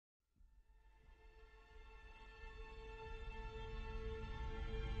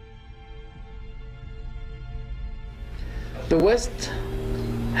the West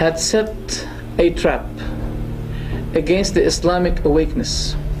had set a trap against the Islamic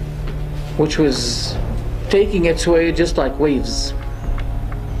awakeness, which was taking its way just like waves,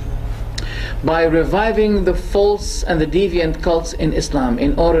 by reviving the false and the deviant cults in Islam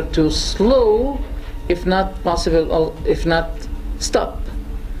in order to slow, if not possible, if not stop,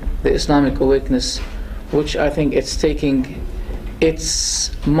 the Islamic awakeness, which I think it's taking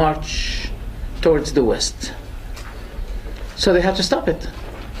its march towards the West. So they have to stop it.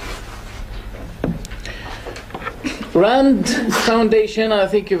 Rand Foundation, I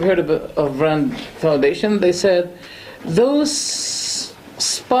think you've heard of Rand Foundation, they said those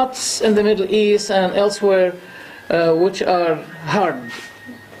spots in the Middle East and elsewhere which are hard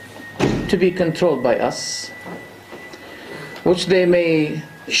to be controlled by us, which they may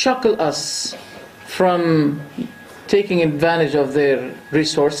shackle us from taking advantage of their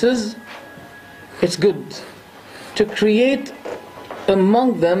resources, it's good to create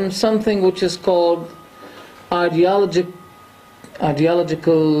among them something which is called ideological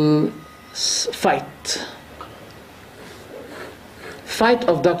fight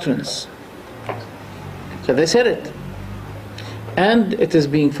of doctrines. So they said it, and it is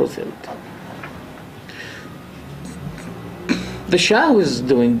being fulfilled. The Shia was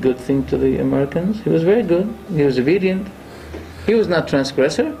doing good thing to the Americans. He was very good. He was obedient. He was not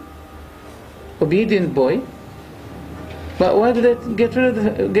transgressor. Obedient boy. But why did they get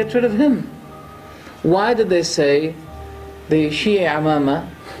rid of him? Why did they say the Shia Amama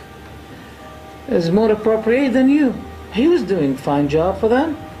is more appropriate than you? He was doing a fine job for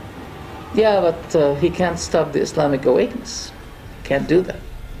them. Yeah, but he can't stop the Islamic awakeness. Can't do that.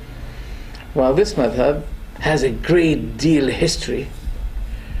 While this madhab has a great deal of history,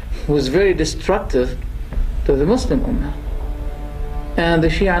 was very destructive to the Muslim Ummah. And the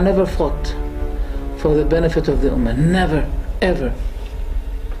Shia never fought for the benefit of the Ummah. Never, ever.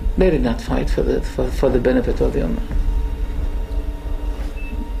 They did not fight for the benefit of the Ummah.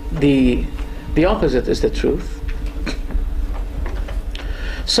 The opposite is the truth.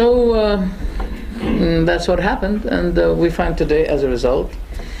 So that's what happened, and we find today as a result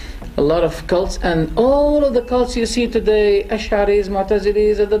a lot of cults, and all of the cults you see today, Ash'aris,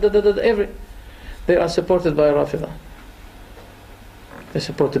 Mu'tazilis, they are supported by Rafidah. They're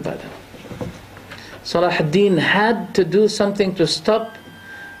supported by them. Salah ad-Din had to do something to stop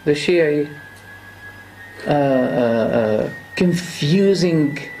the Shia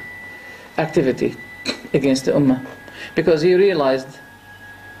confusing activity against the Ummah, because he realized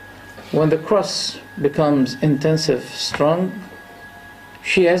when the cross becomes intensive, strong,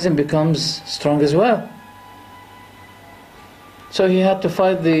 Shi'ism becomes strong as well. So he had to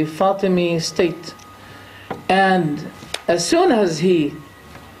fight the Fatimi state, and as soon as he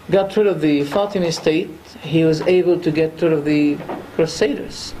got rid of the Fatimi state, he was able to get rid of the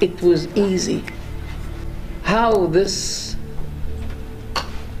Crusaders. It was easy. How this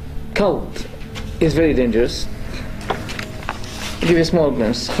cult is very dangerous. I'll give you a small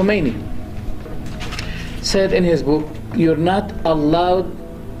glimpse. Khomeini said in his book, you're not allowed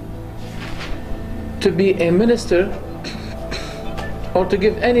to be a minister or to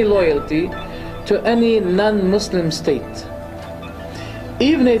give any loyalty to any non-Muslim state.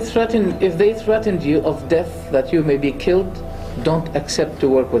 Even if they threatened you of death, that you may be killed, don't accept to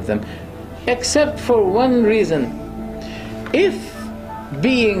work with them. Except for one reason. If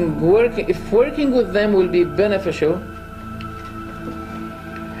working with them will be beneficial,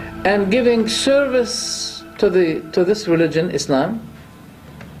 and giving service to this religion, Islam,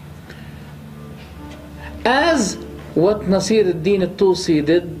 as what Nasir ad-Din al-Tusi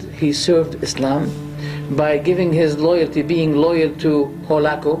did, he served Islam by giving his loyalty, being loyal to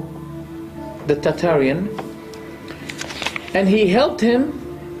Holako, the Tatarian, and he helped him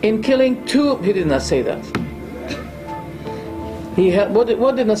in killing two. He did not say that.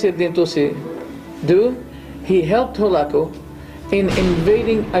 What did Nasir ad-Din al-Tusi do? He helped Holako in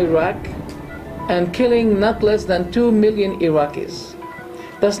invading Iraq and killing not less than 2 million Iraqis.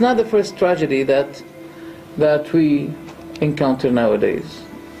 That's not the first tragedy that we encounter nowadays.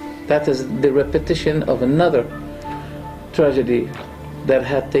 That is the repetition of another tragedy that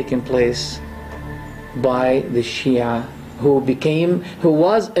had taken place by the Shia, who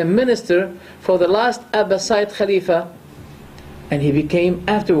was a minister for the last Abbasid Khalifa, and he became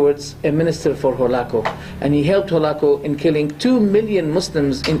afterwards a minister for Holako, and he helped Holako in killing 2 million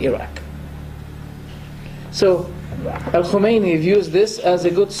Muslims in Iraq. So Al-Khomeini views this as a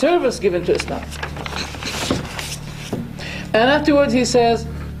good service given to Islam. And afterwards he says,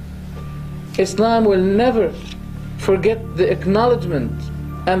 Islam will never forget the acknowledgement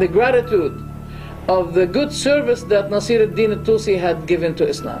and the gratitude of the good service that Nasir ad-Din al-Tusi had given to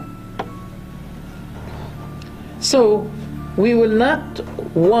Islam. So we will not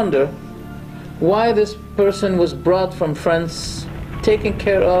wonder why this person was brought from France, taken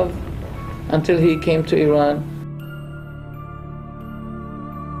care of until he came to Iran,